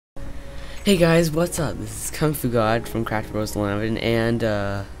Hey guys, what's up? This is Kung Fu God from iiiooolll222 and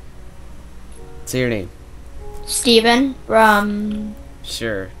say your name. Steven from...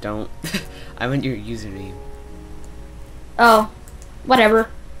 Sure, don't. I want your username. Oh,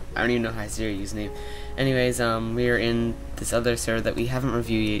 whatever. I don't even know how to say your username. Anyways, we are in this other server that we haven't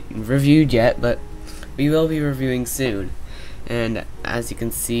reviewed yet, but we will be reviewing soon. And as you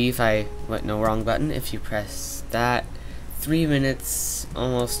can see, if I went no wrong button, if you press that, 3 minutes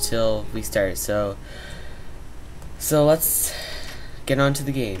almost till we start. So let's get on to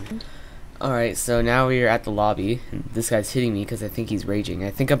the game. Alright, so now we are at the lobby, and this guy's hitting me because I think he's raging. I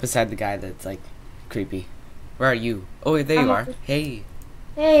think I'm beside the guy that's like creepy. Where are you? Oh wait, there you are. Hey.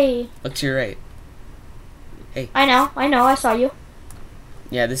 Hey. Look to your right. Hey. I know, I saw you.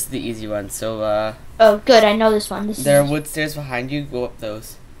 Yeah, this is the easy one. So Oh, good, I know this one. there are wood stairs behind you. Go up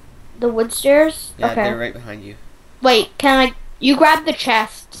those. The wood stairs? Yeah, okay. they're right behind you. Wait, you grab the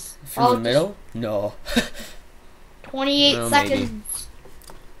chests. From the middle? No. 28 well, seconds. maybe.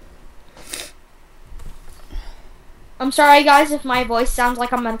 I'm sorry guys if my voice sounds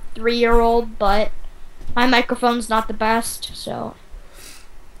like I'm a 3-year-old, but my microphone's not the best, so.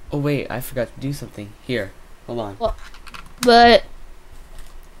 Oh wait, I forgot to do something. Here, hold on. Well, but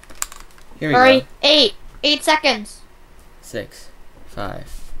Here we sorry, go. 8 seconds. 6,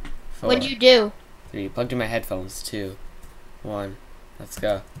 5, 4. What'd you do? 3. Plugged in my headphones. 2, 1. Let's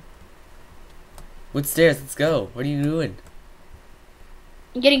go. Wood stairs. Let's go. What are you doing?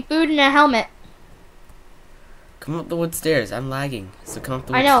 I'm getting food and a helmet. Come up the wood stairs. I'm lagging. So come up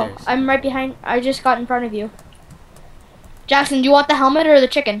the wood I know. stairs. I'm right behind. I just got in front of you. Jackson, do you want the helmet or the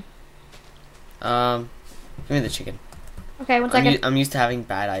chicken? Give me the chicken. Okay, 1 second. I'm used to having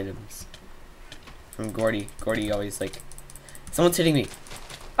bad items. From Gordy. Gordy always like. Someone's hitting me.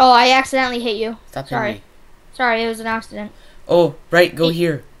 Oh, I accidentally hit you. Stop hitting Sorry. me. Sorry, it was an accident. Oh, right. Go Hey.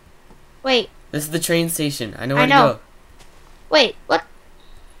 here. Wait. This is the train station. I know where I know. to go. Wait, what?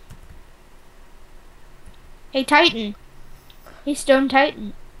 Hey, Titan. Hey, Stone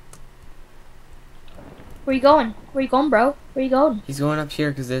Titan. Where you going? Where you going, bro? Where you going? He's going up here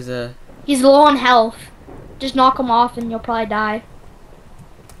because there's a. He's low on health. Just knock him off and you'll probably die.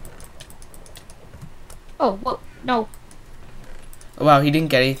 Oh, whoa. No. Oh wow, he didn't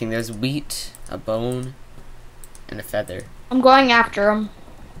get anything. There's wheat, a bone, and a feather. I'm going after him.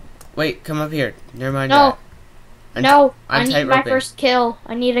 Wait, come up here. Never mind No. that. No, I'm I need tight my roping. first kill.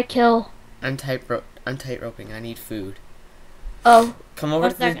 I need a kill. I'm tight roping. I need food. Oh, Come over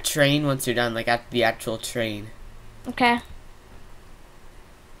 1 to the second. train once you're done, like at the actual train. Okay.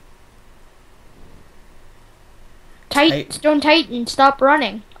 Stone Titan, stop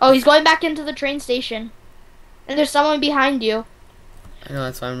running. Oh, he's going back into the train station. And there's someone behind you. I know,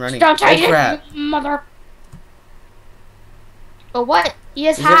 that's why I'm running. Stone Oh Titan, crap! mother. Oh, what? He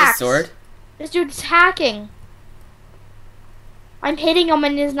has Is that a hacks. sword? This dude's hacking. I'm hitting him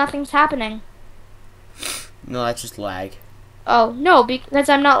and nothing's happening. No, that's just lag. Oh, no, because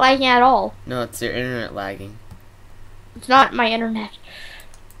I'm not lagging at all. No, it's your internet lagging. It's not my internet.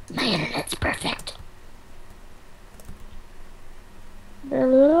 My internet's perfect.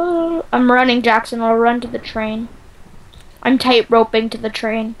 I'm running, Jackson. I'll run to the train. I'm tight roping to the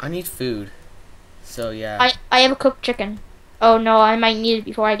train. I need food. So yeah. I have a cooked chicken. Oh no, I might need it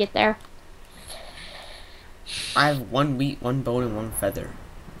before I get there. I have 1 wheat, 1 bone, and 1 feather.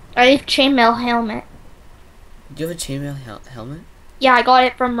 I have chainmail helmet. Do you have a chainmail helmet? Yeah, I got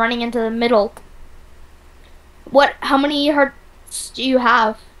it from running into the middle. What? How many hearts do you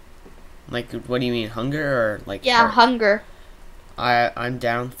have? Like, what do you mean, hunger or like? Yeah, heart? hunger. I'm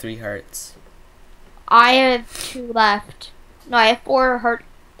down 3 hearts. I have 2 left. No, I have 4 heart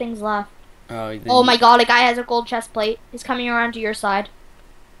things left. Oh. Oh my god, a guy has a gold chest plate. He's coming around to your side.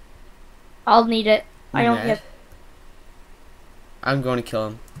 I'll need it. I don't get. I'm going to kill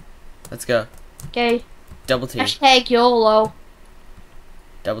him. Let's go. Okay. Double team. Hashtag YOLO.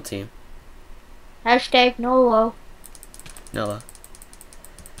 Double team. Hashtag NOLO. Nola.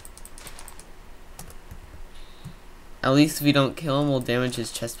 At least if we don't kill him, we'll damage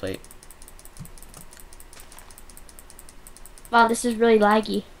his chest plate. Wow, this is really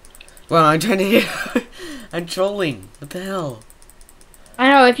laggy. Well, I'm trying to hit. I'm trolling. What the hell? I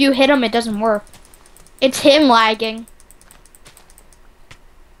know, if you hit him, it doesn't work. It's him lagging.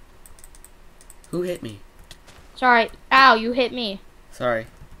 Who hit me? Sorry. Ow, you hit me. Sorry.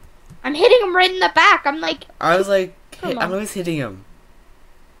 I'm hitting him right in the back. I'm like, I was like, Come I'm on. always hitting him.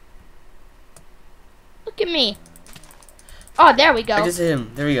 look at me. Oh, there we go. I just hit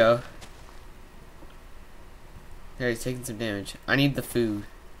him. There we go. There, he's taking some damage. I need the food.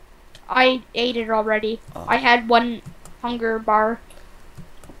 I ate it already. Oh. I had 1 hunger bar.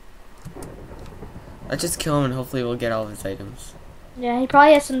 Let's just kill him and hopefully we'll get all of his items. Yeah, he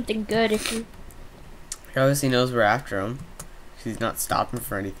probably has something good if you... He obviously knows we're after him. He's not stopping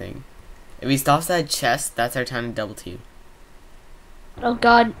for anything. If he stops that chest, that's our time to double team. Oh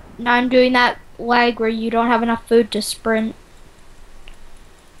god, now I'm doing that lag where you don't have enough food to sprint.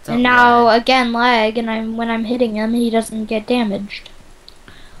 And now again lag, and when I'm hitting him, he doesn't get damaged.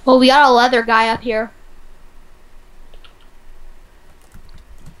 Well, we got a leather guy up here.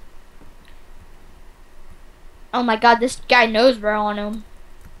 Oh my god, this guy knows we're on him.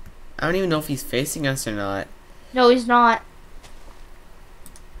 I don't even know if he's facing us or not. No, he's not.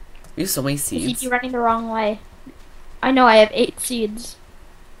 We have so many seeds. He's running the wrong way. I know, I have 8 seeds.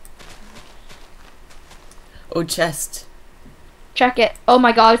 Oh, chest. Check it. Oh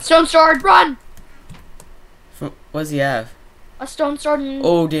my god, stone sword, run! What does he have? A stone sword and...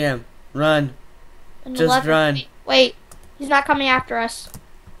 Oh, damn. Run. Just run. Wait, he's not coming after us.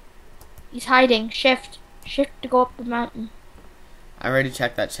 He's hiding. Shift. Shift to go up the mountain. I already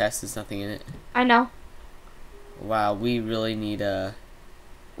checked that chest. There's nothing in it. I know. Wow, we really need a...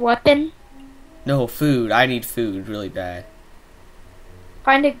 Weapon? No, food. I need food really bad.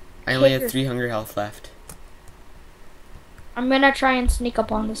 Find a... I only have 3 hunger health left. I'm gonna try and sneak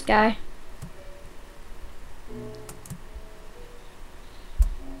up on this guy.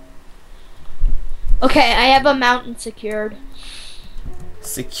 Okay, I have a mountain secured.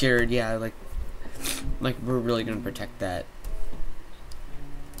 Secured, yeah, like we're really gonna protect that.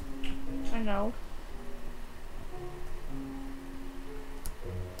 I know.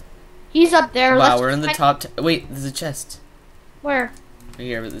 He's up there. Wow, we're in the top. Wait, there's a chest. Where? Right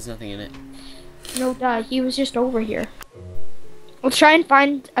here, but there's nothing in it. No, duh. He was just over here. Let's try and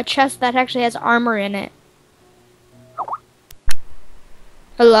find a chest that actually has armor in it.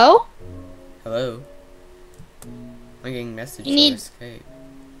 Hello? Hello? I'm getting messages You need... on Skype.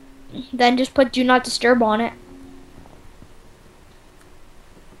 Then just put do not disturb on it.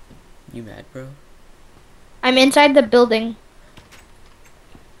 You mad, bro? I'm inside the building.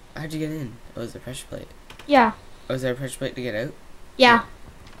 How'd you get in? Oh, is there a pressure plate? Yeah. Oh, is there a pressure plate to get out? Yeah.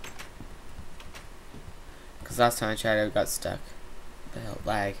 Because last time I tried, I got stuck. What the hell?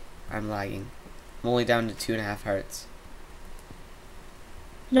 Lag. I'm lagging. I'm only down to 2.5 hearts.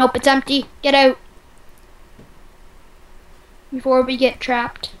 Nope, it's empty. Get out. Before we get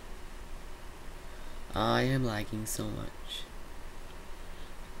trapped. I am lagging so much.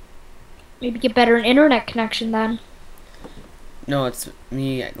 Maybe get better internet connection then. No, it's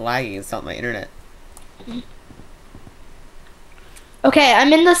me lagging. It's not my internet. Okay,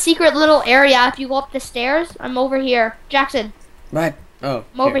 I'm in the secret little area. If you go up the stairs, I'm over here. Jackson. What? Oh.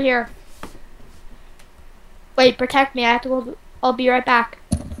 I'm over here. Wait, protect me. I have to go. I'll be right back.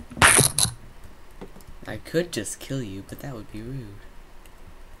 I could just kill you, but that would be rude.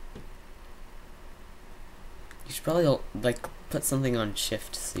 You should probably like put something on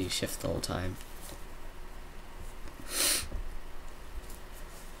shift so you shift the whole time.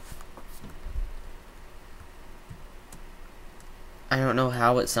 I don't know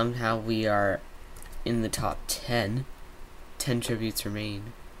how, but somehow we are in the top 10. 10 tributes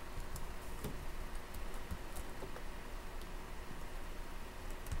remain.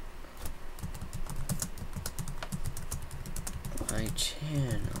 My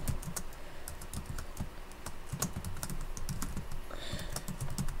channel.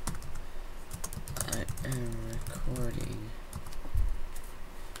 I am recording.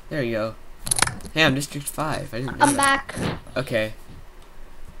 There you go. Hey, I'm District 5. I didn't know I'm that. back. Okay.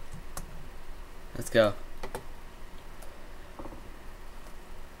 Let's go.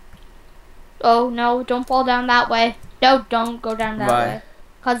 Oh no, don't fall down that way. No, don't go down that Why? way.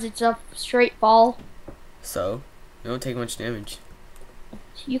 Because it's a straight fall. So, you don't take much damage.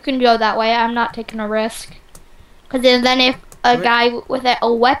 You can go that way. I'm not taking a risk. Because then if a guy with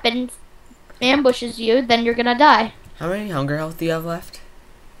a weapon ambushes you, then you're gonna die. How many hunger health do you have left?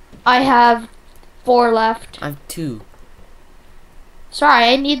 I have 4 left. I have 2. Sorry,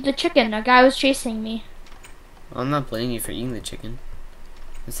 I need the chicken. A guy was chasing me. Well, I'm not blaming you for eating the chicken.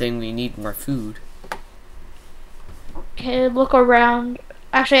 I'm saying we need more food. Okay, look around.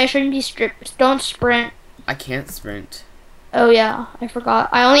 Actually, I shouldn't be stripped. Don't sprint. I can't sprint. Oh yeah, I forgot.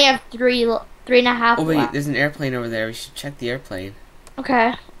 I only have 3.5 Oh wait, left. there's an airplane over there. We should check the airplane.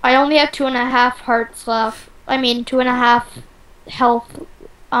 Okay, I only have 2.5 hearts left. I mean, 2.5 health,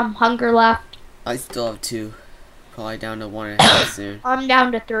 hunger left. I still have 2. Probably down to 1.5 soon. I'm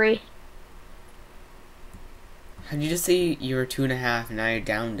down to 3. How'd you just say you were 2.5 and now you're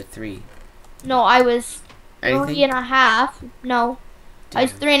down to 3? No, I was Anything? 3.5. No, I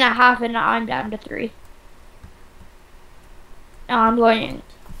was Damn. 3.5 and now I'm down to 3. Now I'm going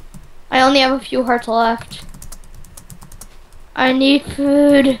I only have a few hearts left. I need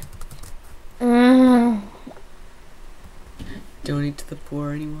food. Donate to the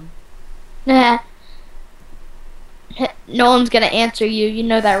poor, anyone? Nah. No one's gonna answer you. You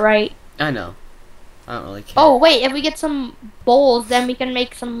know that, right? I know. I don't really care. Oh wait, if we get some bowls, then we can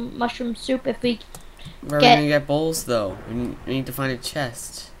make some mushroom soup. If we Where are we gonna get bowls though? We need to find a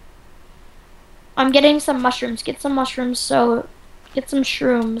chest. I'm getting some mushrooms. Get some mushrooms. So, get some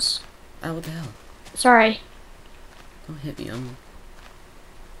shrooms. Ah, what the hell? Sorry. Don't hit me.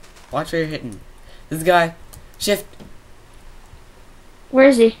 Watch where you're hitting. This guy. Shift. Where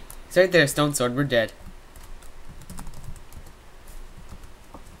is he? He's right there. Stone sword. We're dead.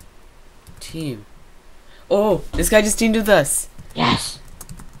 Team. Oh, this guy just teamed with us. Yes.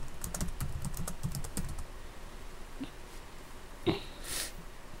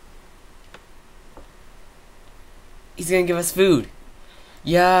 He's gonna give us food.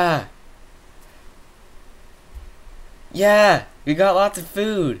 Yeah. Yeah. We got lots of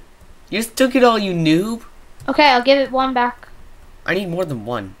food. You just took it all, you noob. Okay, I'll give it one back. I need more than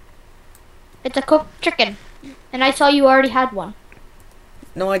one. It's a cooked chicken. And I saw you already had one.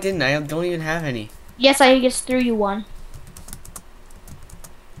 No, I didn't. I don't even have any. Yes, I just threw you one.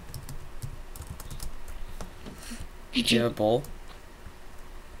 Do you have a bowl?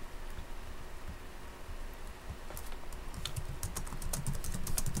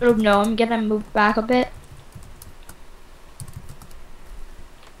 Oh no, I'm gonna move back a bit.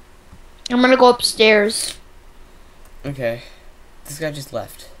 I'm gonna go upstairs. Okay. This guy just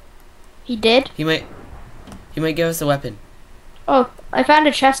left. He did? He might give us a weapon. Oh, I found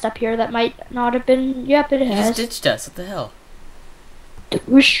a chest up here that might not have been. Yep, it He just has. ditched us. What the hell?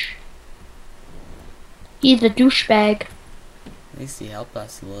 Douche. He's a douchebag. At least he helped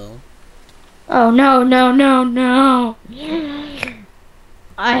us a little. Oh no, no, no, no.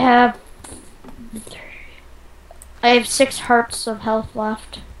 I have 6 hearts of health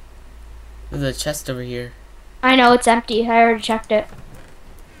left. There's a chest over here. I know it's empty. I already checked it.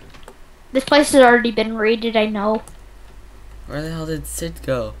 This place has already been raided, I know. Where the hell did Sid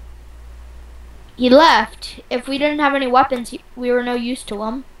go? He left. If we didn't have any weapons, we were no use to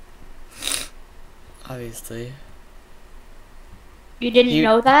him. Obviously. You didn't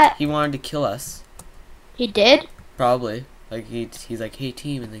know that? He wanted to kill us. He did? Probably. Like he's like, hey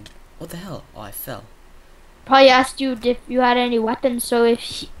team, and then what the hell? Oh, I fell. Probably asked you if you had any weapons. So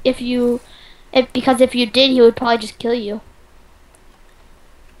because if you did, he would probably just kill you.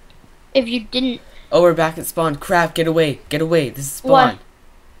 If you didn't. Oh, we're back at spawn. Crap! Get away! Get away! This is spawn. What?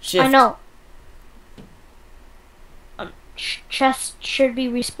 Shift. I know. Chest should be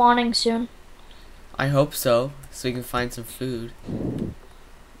respawning soon. I hope so, so we can find some food.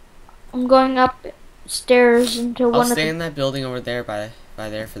 I'm going upstairs into one I'll of the. stay in that building over there by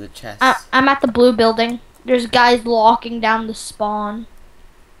there for the chest. I'm at the blue building. There's guys locking down the spawn.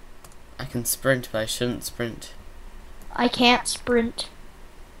 I can sprint, but I shouldn't sprint. I can't sprint.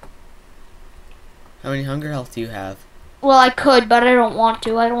 How many hunger health do you have? Well, I could, but I don't want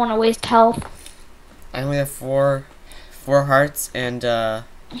to. I don't want to waste health. I only have four hearts and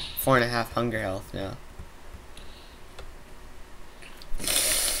 4.5 hunger health now.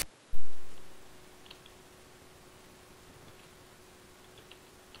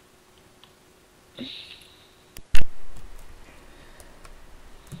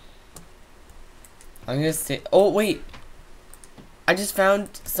 I'm gonna stay. Oh wait! I just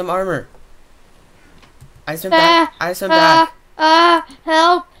found some armor. I just went back. I just went back.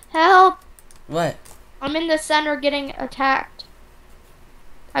 Help! Help! What? I'm in the center getting attacked.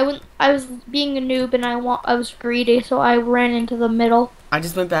 I was being a noob and I was greedy, so I ran into the middle. I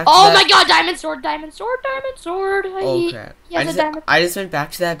just went back. Oh my god! Diamond sword! Diamond sword! Diamond sword! Oh crap! Yes, I just went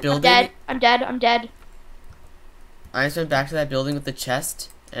back to that building. I'm dead. I'm dead. I'm dead. I just went back to that building with the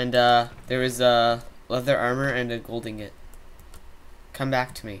chest, and there was leather armor and a gold ingot. Come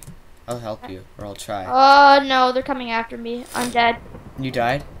back to me. I'll help you, or I'll try. Oh no, they're coming after me. I'm dead. You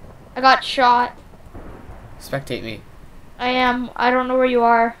died? I got shot. Spectate me. I am. I don't know where you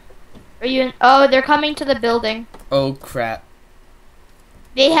are. Are you in? Oh, they're coming to the building. Oh crap.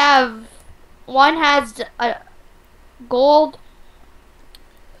 They have. One has a gold.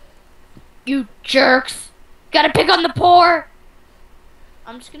 You jerks. Gotta pick on the poor.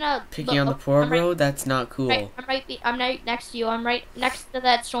 I'm just gonna. Picking on the poor, bro? That's not cool. I'm right next to you. I'm right next to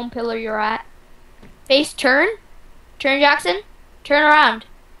that stone pillar you're at. Face turn. Turn, Jackson. Turn around.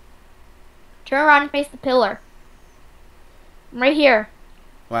 Turn around and face the pillar. I'm right here.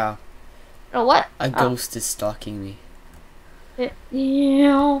 Wow. Oh, what? A ghost is stalking me.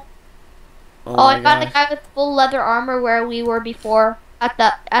 Yeah. Oh, I found a guy with full leather armor where we were before.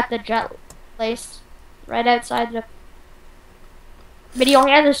 at the jet place, right outside the. But he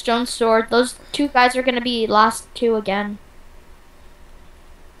only has a stone sword. Those two guys are gonna be last two again.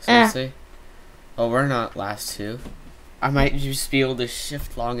 Seriously? Oh, we're not last two. I might just be able to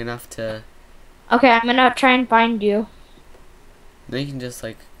shift long enough to. Okay, I'm gonna try and find you. Then you can just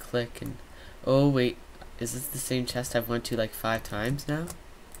like click and. Oh wait, is this the same chest I've went to like 5 times now?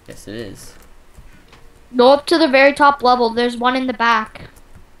 Yes, it is. Go up to the very top level. There's one in the back.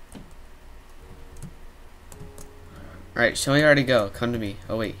 Alright, show me where to go. Come to me.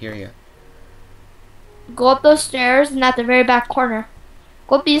 Oh wait, here you go. Go up those stairs and at the very back corner.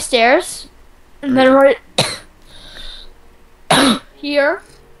 Go up these stairs. And then right here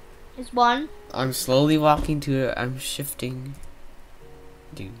is one. I'm slowly walking to it. I'm shifting.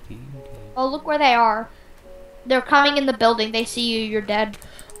 Oh, look where they are. They're coming in the building. They see you. You're dead.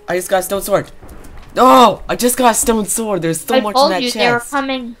 I just got a stone sword. No! I just got a stone sword. There's so much in that chest. I told you they were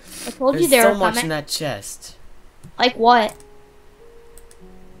coming. I told you they were coming. There's so much in that chest. Like what?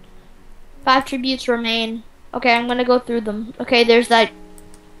 5 tributes remain. Okay, I'm gonna go through them. Okay, there's that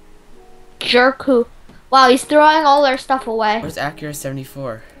jerk who... Wow, he's throwing all our stuff away. Where's Acura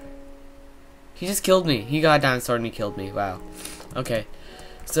 74? He just killed me. He got a diamond sword and he killed me. Wow. Okay.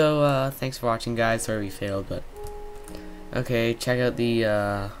 So, thanks for watching, guys. Sorry we failed, but... Okay, check out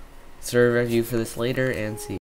the, server review for this later, and see you.